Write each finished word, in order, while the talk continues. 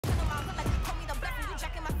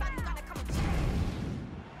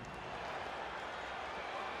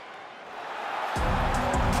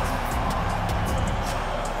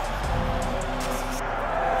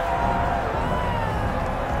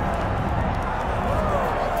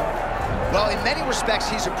Well, in many respects,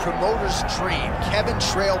 he's a promoter's dream. Kevin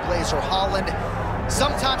Trailblazer Holland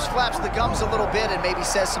sometimes flaps the gums a little bit and maybe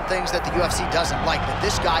says some things that the UFC doesn't like, but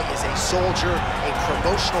this guy is a soldier, a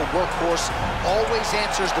promotional workhorse, always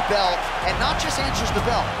answers the bell, and not just answers the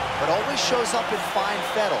bell, but always shows up in fine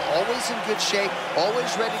fettle, always in good shape, always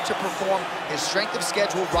ready to perform. His strength of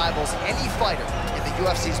schedule rivals any fighter in the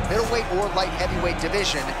UFC's middleweight or light heavyweight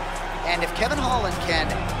division. And if Kevin Holland can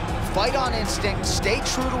fight on instinct, stay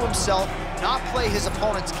true to himself, not play his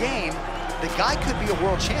opponent's game, the guy could be a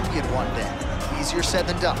world champion one day. Easier said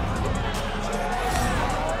than done.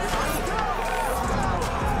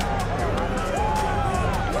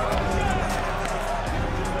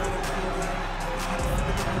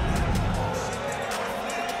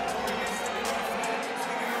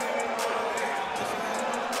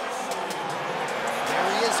 There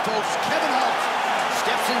he is, folks. Kevin Holland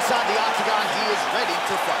steps inside the octagon. He is ready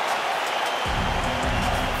to fight.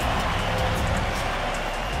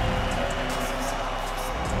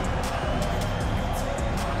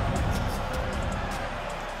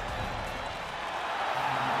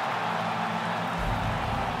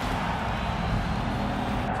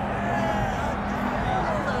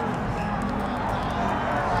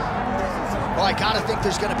 Well, I gotta think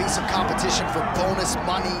there's gonna be some competition for bonus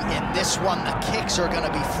money in this one. The kicks are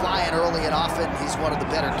gonna be flying early and often. He's one of the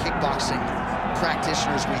better kickboxing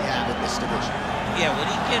practitioners we have in this division. Yeah, when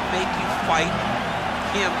he can make you fight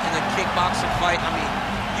him in a kickboxing fight, I mean,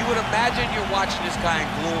 you would imagine you're watching this guy in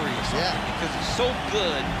glory or something, because he's so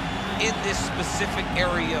good in this specific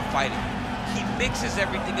area of fighting. He mixes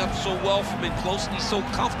everything up so well from in close, and he's so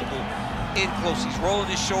comfortable in close. He's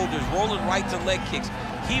rolling his shoulders, rolling right to leg kicks.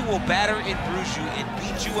 He will batter and bruise you and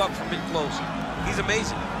beat you up from in close. He's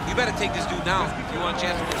amazing. You better take this dude down if you want a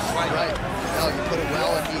chance to win this fight. Right. No, you put it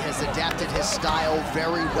well, and he has adapted his style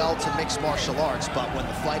very well to mixed martial arts, but when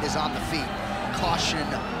the fight is on the feet, caution,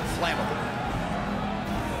 flammable.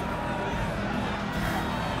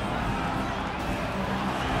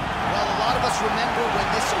 Well, a lot of us remember when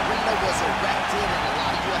this arena was erected, and a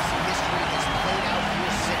lot of UFC history has played out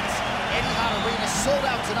here since. Etihad Arena sold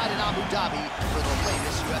out tonight in Abu Dhabi for the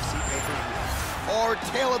latest UFC pay-per-view. Our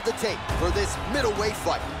tale of the tape for this middleweight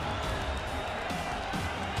fight.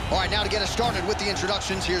 All right, now to get us started with the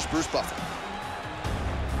introductions, here's Bruce Buffer.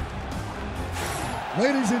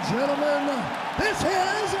 Ladies and gentlemen, this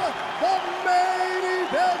is the main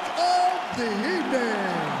event of the evening.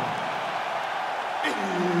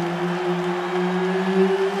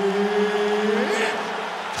 It's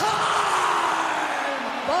time!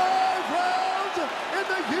 5 rounds in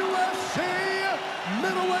the UFC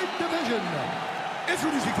middleweight division.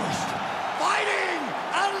 Introducing first, fighting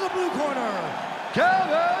out of the blue corner,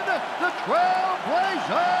 Kevin the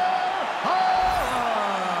Trailblazer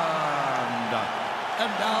Holland.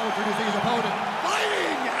 And now introducing his opponent,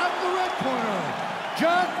 fighting out of the red corner,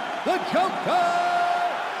 Jack the Joker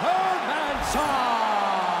Hermansson.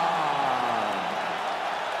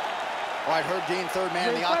 All right, Herb Dean, third man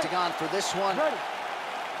in the octagon for this one.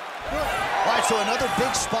 All right, so another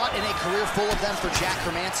big spot in a career full of them for Jack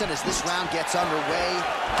Hermansson as this round gets underway.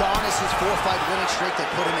 Gone is his 4-fight winning streak that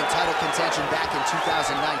put him in title contention back in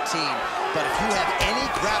 2019. But if you have any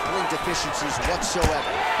grappling deficiencies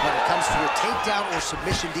whatsoever when it comes to your takedown or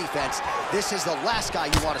submission defense, this is the last guy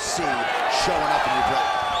you want to see showing up in your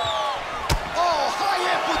brother. Oh, high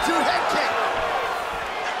amplitude head kick.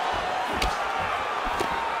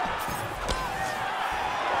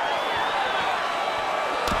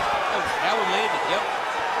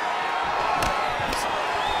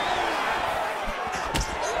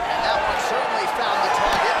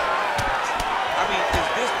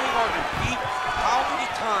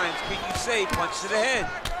 Punch to the head.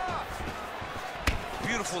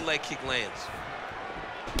 Beautiful leg kick lands.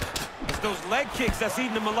 It's those leg kicks that's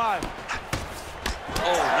eating him alive.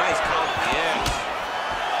 Oh, nice counter, yeah.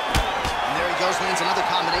 And there he goes, lands another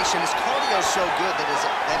combination. His cardio's so good that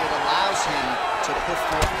it allows him to put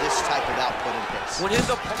forth this type of output and pace. When his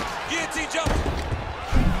opponent... Guillotine jump!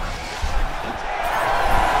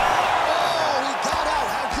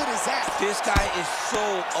 This guy is so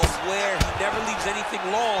aware. He never leaves anything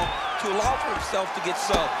long to allow for himself to get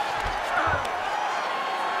subbed.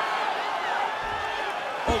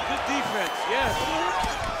 Oh, good defense, yes.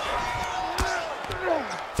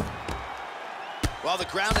 Well, the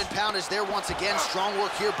ground and pound is there once again. Strong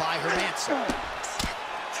work here by Hermansson.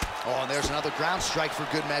 Oh, and there's another ground strike for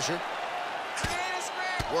good measure.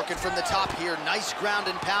 Working from the top here. Nice ground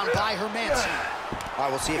and pound by Hermansson. All right,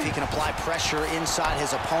 we'll see if he can apply pressure inside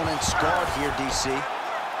his opponent's guard here, DC.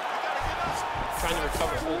 Trying to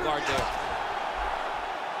recover full guard there.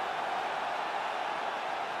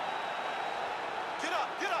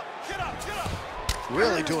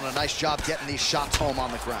 Really doing a nice job getting these shots home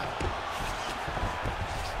on the ground.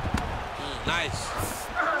 Nice.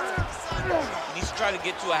 He needs to try to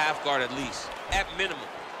get to a half guard at least. At minimum,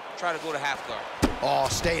 try to go to half guard. Oh,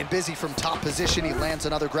 staying busy from top position. He lands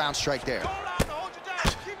another ground strike there.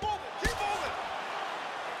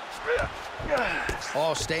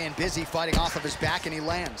 Oh, staying busy, fighting off of his back, and he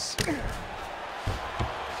lands.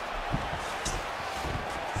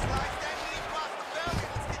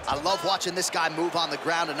 I love watching this guy move on the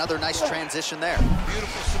ground. Another nice transition there.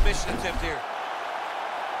 Beautiful submission attempt here.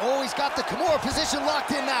 Oh, he's got the Kimura position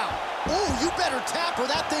locked in now. Oh, you better tap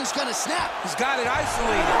or that thing's gonna snap. He's got it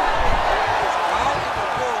isolated. How in the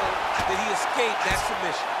world did he escape that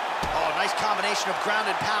submission? Oh, nice combination of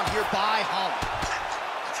ground and pound here by Holland.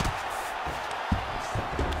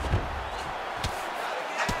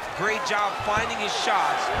 Great job finding his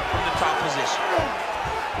shots from the top position.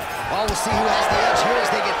 Well, we'll see who has the edge here as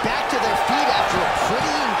they get back to their feet after a pretty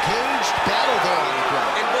engaged battle there on the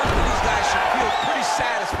ground. And both of these guys should feel pretty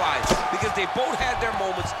satisfied because they both had their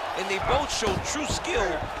moments and they both showed true skill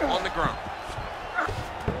on the ground.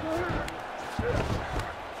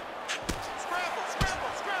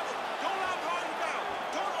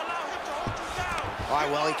 All right,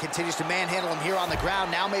 well, he continues to manhandle him here on the ground.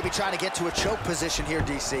 Now maybe trying to get to a choke position here,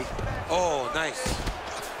 DC. Oh, nice.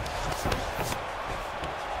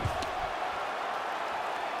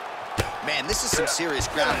 Man, this is some serious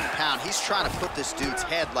ground and pound. He's trying to put this dude's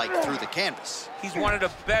head, like, through the canvas. He's one of the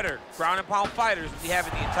better ground and pound fighters we have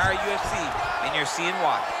in the entire UFC, and you're seeing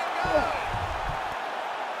why.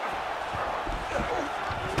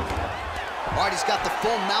 All right, he's got the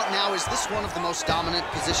full mount now. Is this one of the most dominant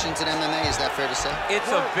positions in MMA? Is that fair to say?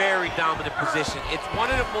 It's a very dominant position. It's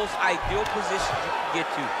one of the most ideal positions you can get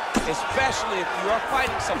to, especially if you are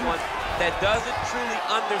fighting someone that doesn't truly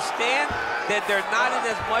understand that they're not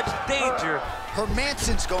in as much danger.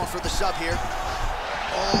 Hermansson's going for the sub here.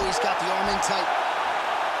 Oh, he's got the arm in tight.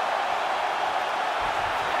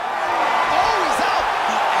 Oh, he's out!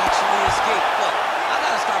 He actually escaped. Look, I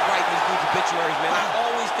gotta stop writing these dudes obituaries, man. I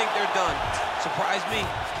always think they're done. Surprise me.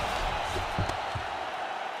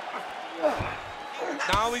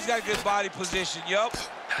 Now he's got a good body position, yup. You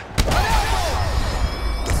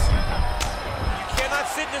cannot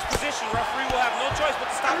sit in this position. Referee will have no choice but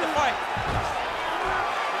to stop the fight.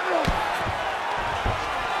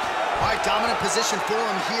 All right, dominant position for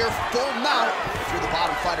him here. Full mount. If you're the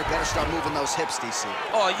bottom fighter, better start moving those hips, DC.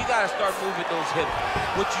 Oh, you gotta start moving those hips.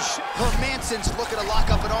 What you should. Hermansson's looking to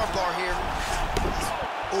lock up an armbar here.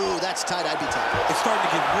 Oh, that's tight. I'd be tight. It's starting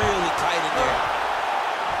to get really tight in there.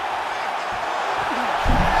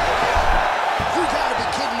 You gotta be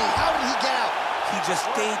kidding me. How did he get out? He just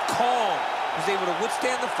stayed calm. Was able to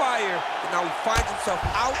withstand the fire, and now he finds himself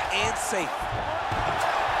out and safe.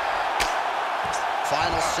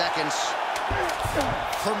 Final seconds.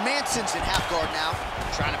 Hermansson's in half guard now.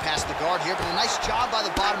 Trying to pass the guard here, but a nice job by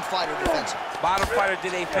the bottom fighter defensive. Bottom fighter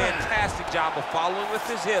did a fantastic job of following with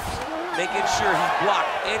his hips, making sure he blocked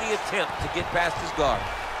any attempt to get past his guard.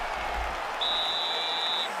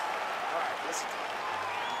 All right, listen to me.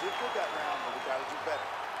 You did good that round, but we got to do better,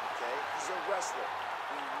 okay? He's a wrestler.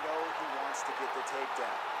 We know he wants to get the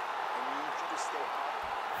takedown. I need you to stay hot.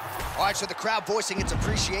 All right, so the crowd voicing its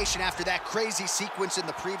appreciation after that crazy sequence in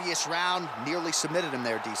the previous round. Nearly submitted him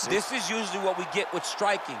there, DC. This is usually what we get with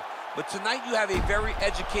striking, but tonight you have a very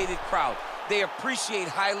educated crowd. They appreciate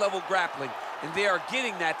high-level grappling, and they are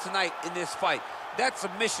getting that tonight in this fight. That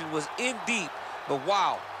submission was in deep, but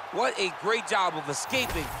wow, what a great job of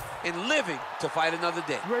escaping and living to fight another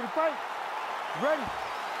day. You ready to fight? You ready?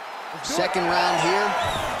 Second round here.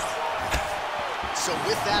 So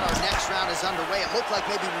with that, our next round is underway. It looked like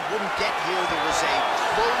maybe we wouldn't get here. There was a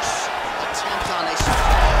close attempt on a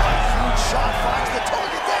huge shot. Finds the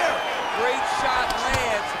target there. Great shot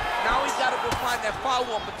lands. Now he's got to go find that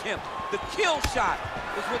follow-up attempt. The kill shot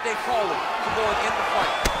is what they call it to go and end the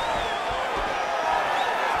fight.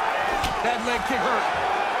 That leg kick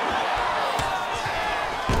hurt.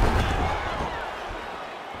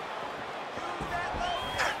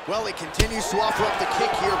 Well, he continues to offer up the kick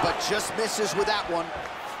here, but just misses with that one.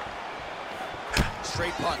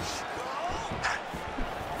 Straight punch.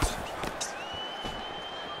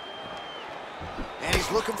 And he's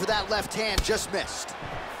looking for that left hand, just missed.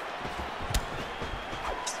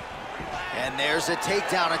 And there's a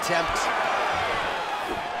takedown attempt.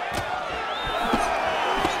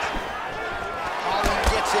 Holland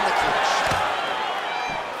gets in the clinch.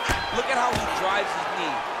 Look at how he drives his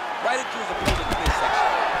knee right into his opponent's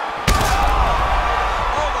midsection.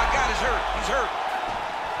 Oh my God, he's hurt. He's hurt.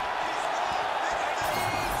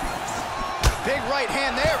 Big right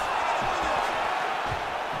hand there.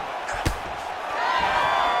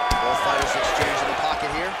 Both fighters exchange in the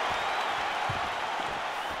pocket here.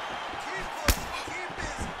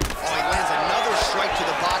 Oh, he lands another strike to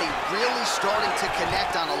the body, really starting to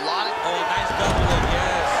connect on a lot of... Oh, nice double leg,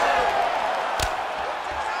 yes.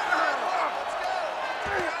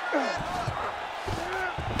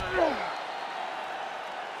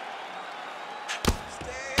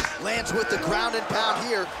 Lands with the ground and pound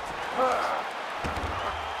here.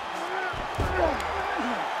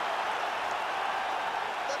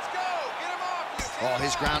 Oh,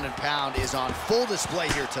 his ground and pound is on full display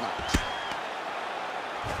here tonight.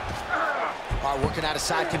 All right, working out of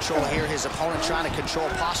side control here. His opponent trying to control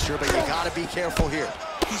posture, but you got to be careful here.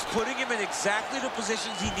 He's putting him in exactly the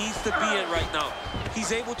positions he needs to be in right now.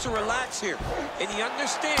 He's able to relax here, and he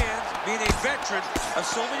understands, being a veteran of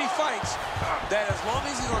so many fights, that as long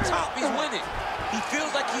as he's on top, he's winning. He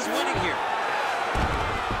feels like he's winning here.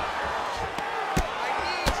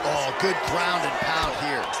 Oh, good ground and pound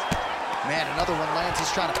here. Man, another one lands.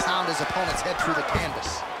 He's trying to pound his opponent's head through the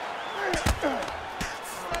canvas.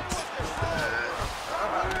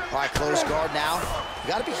 All right, close guard now. You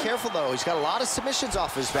got to be careful, though. He's got a lot of submissions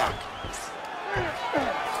off his back.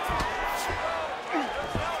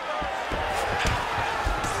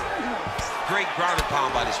 Great ground and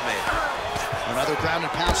pound by this man. Another ground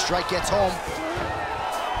and pound strike gets home.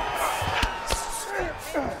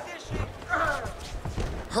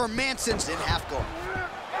 Hermansson's in half guard.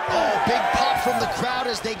 Oh, big pop from the crowd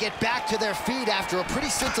as they get back to their feet after a pretty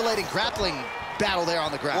scintillating grappling battle there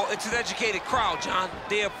on the ground. Well, it's an educated crowd, John.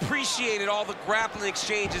 They appreciated all the grappling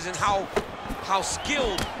exchanges and how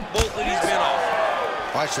skilled both of these men are.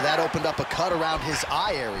 All right, so that opened up a cut around his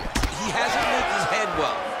eye area. He hasn't moved his head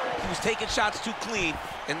well. He was taking shots too clean,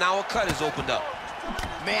 and now a cut has opened up.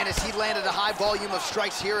 Man, as he landed a high volume of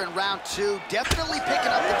strikes here in round 2, definitely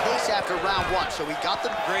picking up the pace after round 1. So we got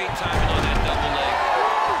them. Great timing on that double leg.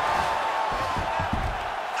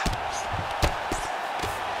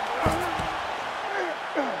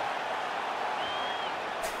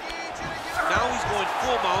 Now he's going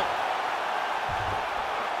full mount.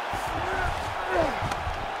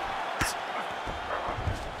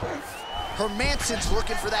 Hermansson's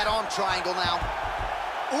looking for that arm triangle now.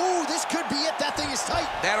 Ooh, this could be it. That thing is tight.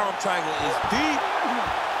 That arm triangle is deep.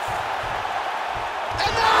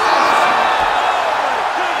 And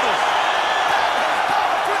Goodness.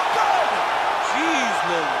 Jeez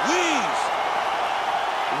Louise.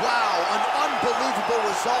 wow, an unbelievable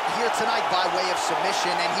result here tonight by way of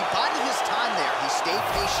submission, and he bided his time there. He stayed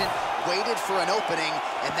patient, waited for an opening,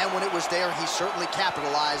 and then when it was there, he certainly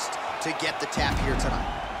capitalized to get the tap here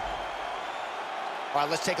tonight. All right,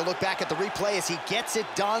 let's take a look back at the replay as he gets it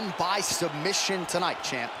done by submission tonight,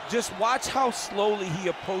 champ. Just watch how slowly he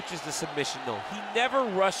approaches the submission, though. He never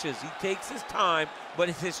rushes. He takes his time, but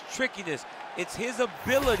it's his trickiness. It's his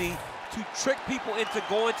ability to trick people into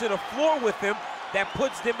going to the floor with him that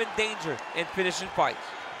puts them in danger and finishing fights.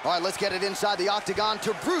 All right, let's get it inside the octagon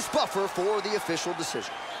to Bruce Buffer for the official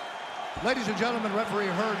decision. Ladies and gentlemen, referee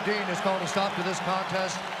Herb Dean has called a stop to this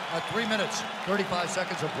contest at 3 minutes, 35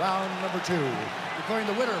 seconds of round number 2. Declaring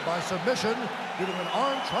the winner by submission due to an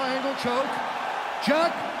arm triangle choke,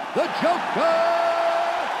 Jack the Joker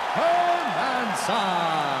Hermansson.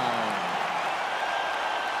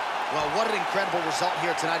 Well, what an incredible result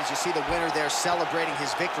here tonight as you see the winner there celebrating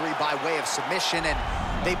his victory by way of submission, and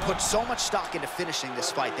they put so much stock into finishing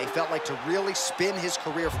this fight. They felt like to really spin his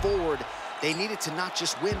career forward, they needed to not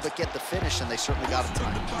just win, but get the finish, and they certainly got it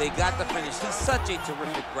tonight. They got the finish. He's such a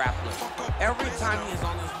terrific grappler. Every time he's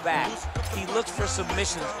on his back, he looks for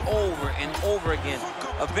submissions over and over again.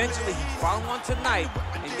 Eventually, he found one tonight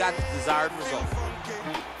and got the desired result.